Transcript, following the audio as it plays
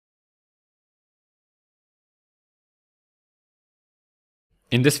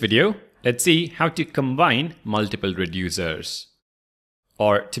In this video, let's see how to combine multiple reducers.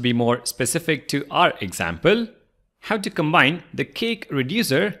 Or to be more specific to our example, how to combine the cake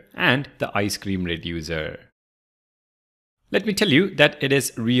reducer and the ice cream reducer. Let me tell you that it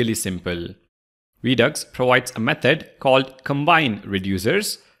is really simple. Redux provides a method called combine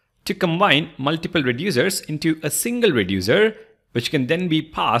reducers to combine multiple reducers into a single reducer, which can then be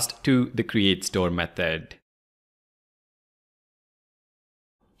passed to the createStore method.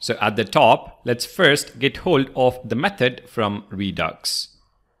 So at the top, let's first get hold of the method from Redux.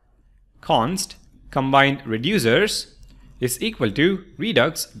 Const combine reducers is equal to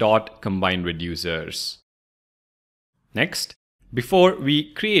redux.combineReducers. Next, before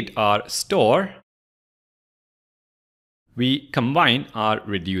we create our store, we combine our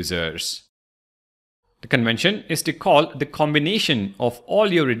reducers. The convention is to call the combination of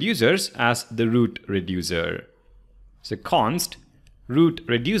all your reducers as the root reducer. So const root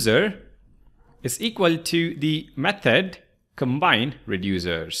reducer is equal to the method combine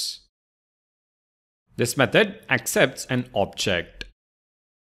reducers. This method accepts an object.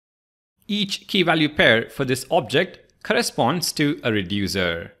 Each key value pair for this object corresponds to a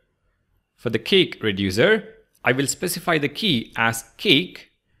reducer. For the cake reducer, I will specify the key as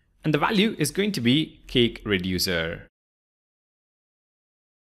cake and the value is going to be cake reducer.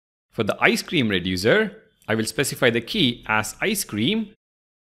 For the ice cream reducer, I will specify the key as ice cream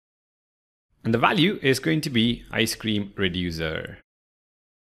and the value is going to be ice cream reducer.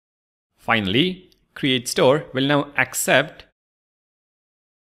 Finally, createStore will now accept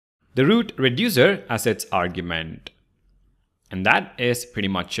the root reducer as its argument. And that is pretty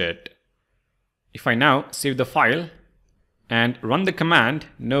much it. If I now save the file and run the command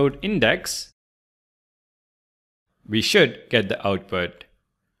node index, we should get the output.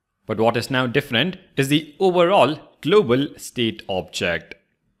 But what is now different is the overall global state object.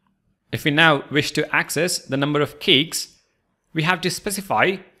 If we now wish to access the number of cakes, we have to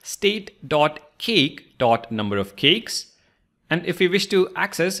specify state.cake.number of cakes. And if we wish to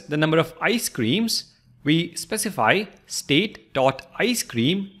access the number of ice creams, we specify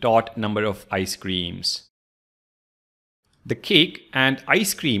state.icecream.number of ice creams. The cake and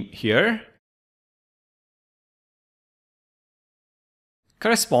ice cream here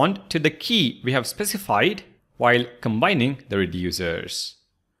correspond to the key we have specified while combining the reducers.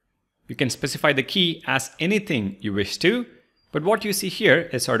 You can specify the key as anything you wish to, but what you see here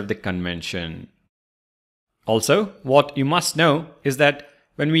is sort of the convention. Also, what you must know is that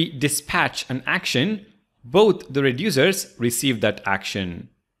when we dispatch an action, both the reducers receive that action.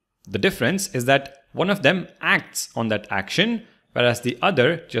 The difference is that one of them acts on that action, whereas the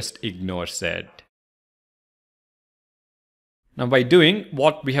other just ignores it. Now, by doing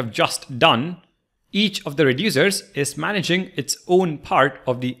what we have just done, each of the reducers is managing its own part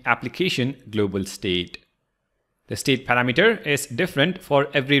of the application global state. The state parameter is different for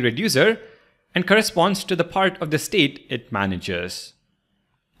every reducer and corresponds to the part of the state it manages.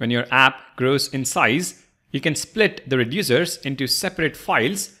 When your app grows in size, you can split the reducers into separate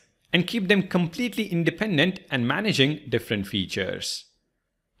files and keep them completely independent and managing different features.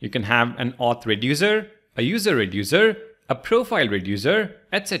 You can have an auth reducer, a user reducer, a profile reducer,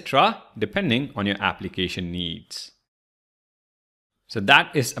 etc. depending on your application needs. So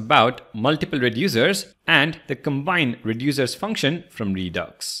that is about multiple reducers and the combine reducers function from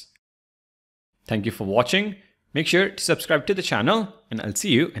Redux. Thank you for watching. Make sure to subscribe to the channel and I'll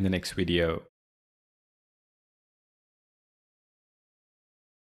see you in the next video.